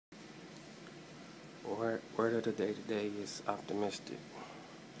Word of the day today is optimistic.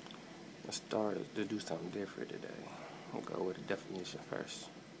 Let's start to do something different today. We'll go with the definition first.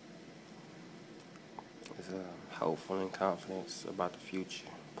 It's hopeful and confidence about the future,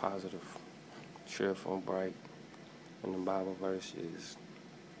 positive, cheerful, and bright. And the Bible verse is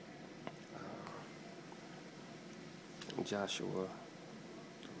Joshua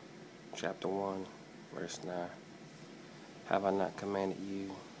chapter 1, verse 9. Have I not commanded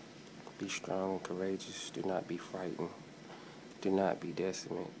you? Be strong and courageous. Do not be frightened. Do not be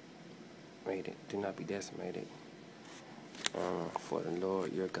decimated. Do not be decimated. For the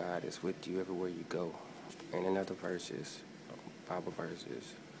Lord your God is with you everywhere you go. And another verses, Bible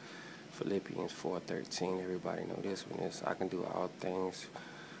verses, Philippians 4:13. Everybody know this one is, I can do all things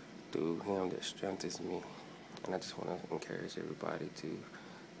through Him that strengthens me. And I just want to encourage everybody to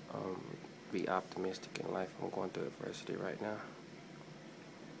be optimistic in life. I'm going through adversity right now,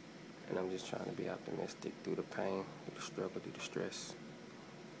 and I'm just trying to be optimistic through the pain, through the struggle, through the stress.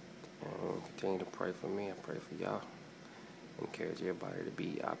 And continue to pray for me. I pray for y'all. Encourage everybody to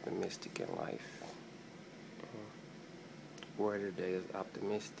be optimistic in life. Word of the day is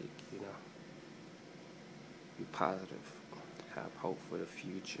optimistic, Be positive. Have hope for the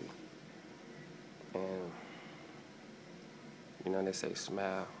future. And, they say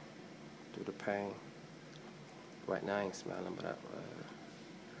smile through the pain. Right now I ain't smiling, but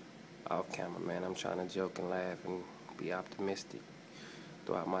off camera, man, I'm trying to joke and laugh and be optimistic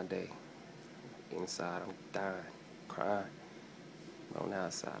throughout my day. Inside, I'm dying, crying. But on the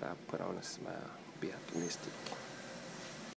outside, I put on a smile, be optimistic.